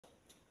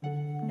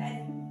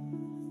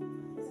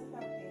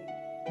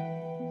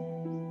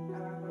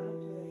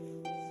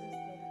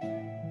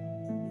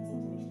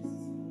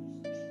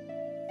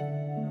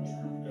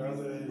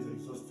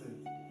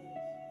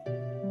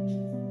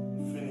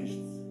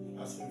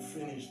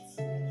finished.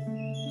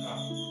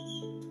 Ah.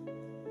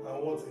 And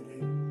what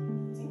again?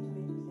 Tin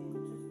tomatoes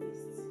and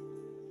toothpaste.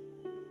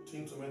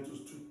 Tin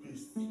tomatoes,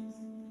 toothpaste. Do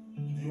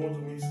you want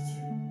to make stew?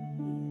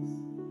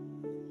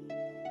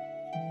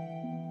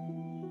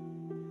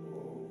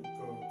 Oh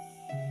God.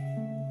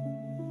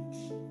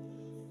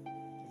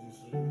 This is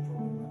really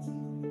problematic.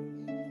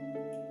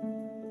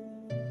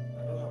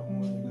 I don't have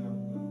money now.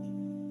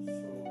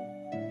 So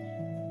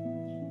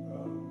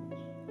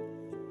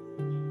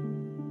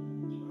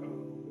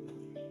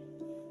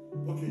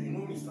okay, you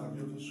know Mr.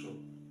 Abiodun's shop.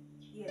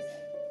 Yes.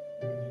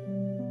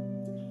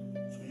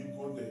 So you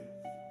go there.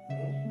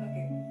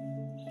 Okay.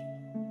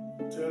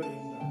 Tell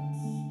him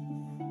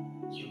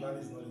that your dad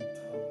is not in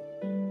town.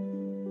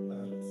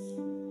 That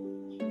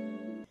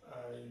I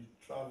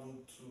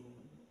traveled to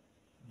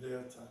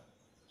Delta.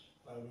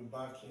 I'll be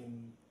back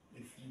in a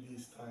few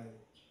days' time.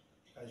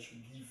 I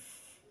should give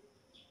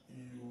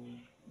you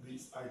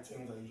these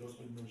items that you just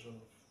made mention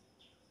of.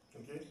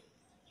 Okay?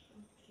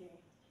 Okay.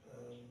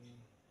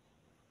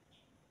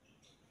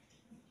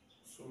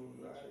 So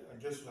I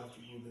guess you have to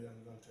go there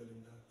and tell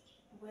him that.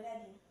 But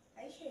Daddy,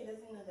 are you sure he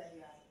doesn't know that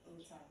you are in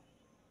town?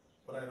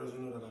 But I doesn't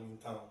know that I'm in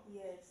town.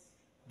 Yes.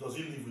 Does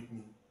he live with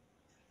me?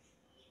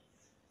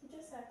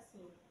 Just ask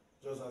him.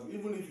 Just as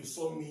even if he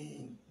saw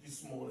me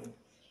this morning,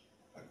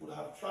 I could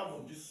have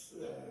traveled this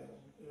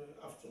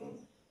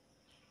afternoon.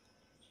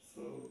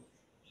 So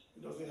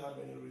he doesn't have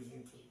any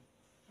reason to.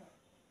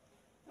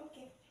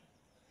 Okay.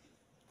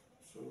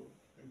 So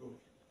we go.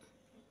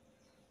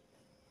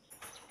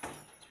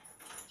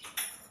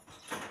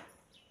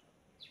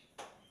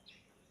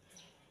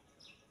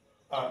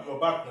 You're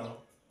back now?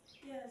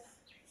 Yes.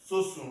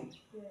 So soon?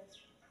 Yes.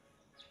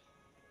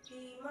 The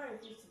man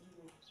refused to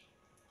give me.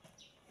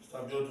 Mr.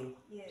 Abiodun?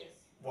 Yes.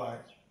 Why?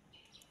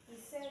 He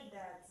said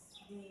that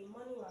the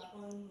money we're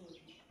owing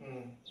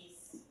him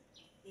is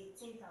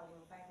 18,500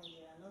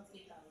 and not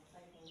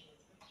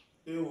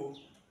 8,500. Ewo,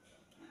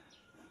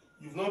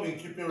 you've not been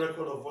keeping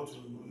record of what you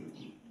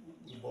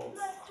bought.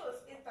 No, it was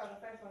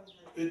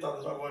 8,500.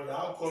 8,500.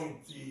 How come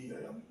it?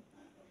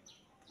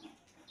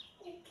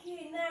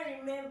 Okay, now I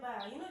remember.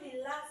 You know the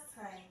last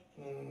time.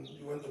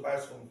 You went to buy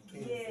some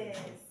things. Yes.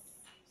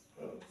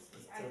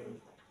 It's terrible.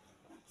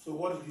 So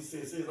what did he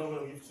say? Say he's not going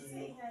to give to you.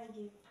 He can't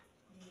give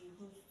the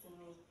goods to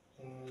me.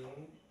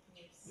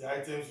 Yes. The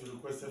items you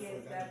requested for.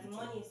 Yes, that the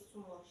money is too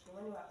much. The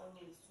money we're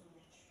owing is too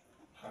much.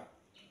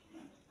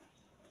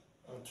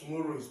 And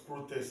tomorrow is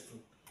protest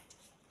too.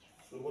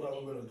 So what are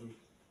we going to do?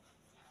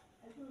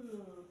 I don't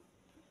know.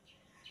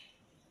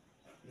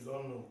 You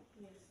don't know?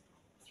 Yes.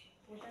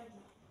 But Daddy.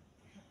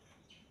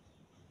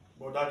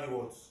 But Daddy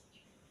what?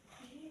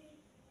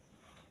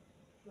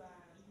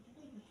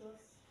 You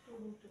just told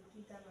me to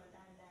give them and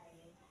that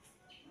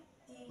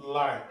lie.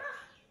 Lie?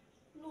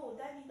 No,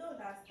 Daddy,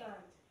 don't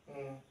understand.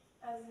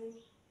 As in,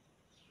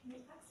 you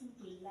asked me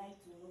to lie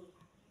to me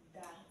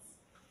that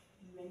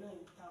you were not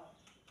in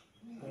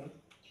town.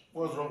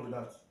 What's wrong with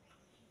that?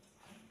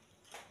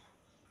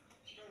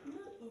 You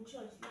know, in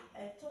church, I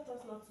taught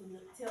us not to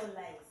tell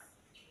lies.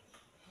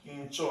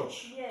 In church?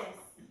 Yes.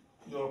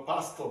 Your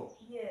pastor?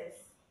 Yes.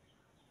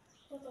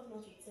 Taught us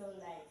not to tell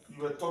lies.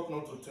 You were taught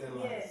not to tell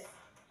lies? Yes.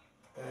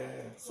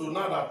 So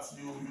now that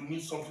you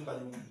need something that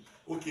you need,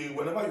 okay,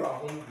 whenever you are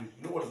hungry,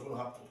 you know what is going to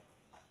happen?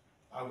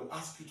 I will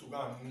ask you to go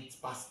and meet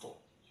pastor.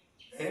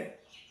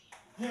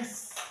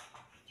 Yes.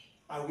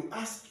 I will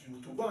ask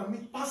you to go and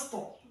meet pastor.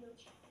 No.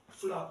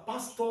 So that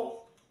pastor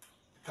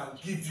can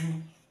give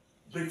you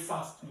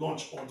breakfast,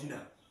 lunch, or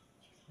dinner.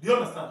 Do you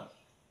understand?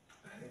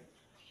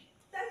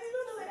 That you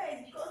don't know whether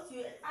it's because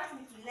you asked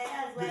me to lie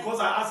as well. Because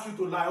I asked you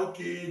to lie,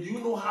 okay, do you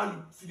know how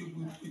you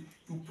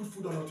put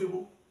food on your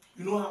table?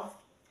 You know how?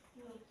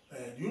 No.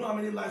 Do you know how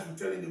many lies we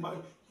tell in the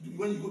market?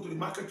 When you go to the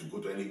market, you go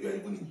to anywhere,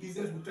 even in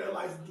business, we tell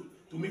lies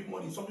to make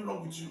money. Something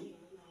wrong with you?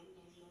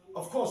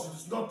 Of course,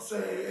 it's not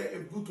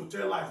good to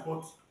tell lies,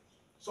 but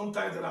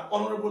sometimes there are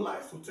honorable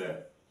lies to tell.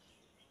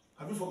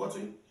 Have you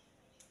forgotten?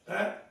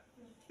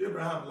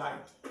 Abraham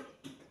lied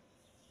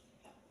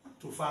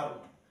to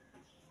Pharaoh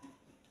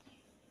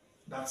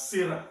that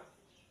Sarah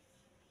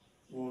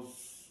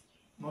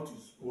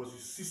was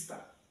his sister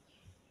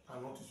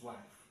and not his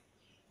wife.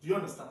 Do you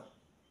understand?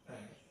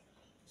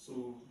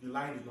 So the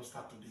lie did not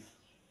start today.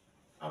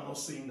 I'm not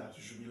saying that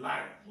you should be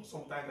lying, but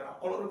sometimes there are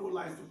honorable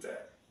lies to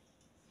tell.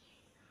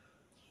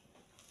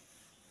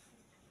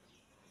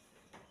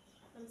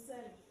 I'm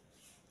sorry.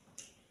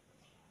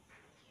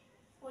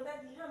 Well,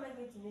 Daddy, how am I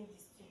going to make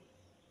this thing?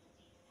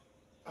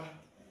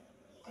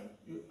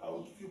 I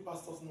will give you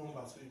pastor's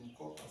number so you will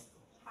call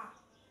pastor.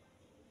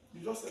 You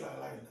just said I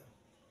lied now.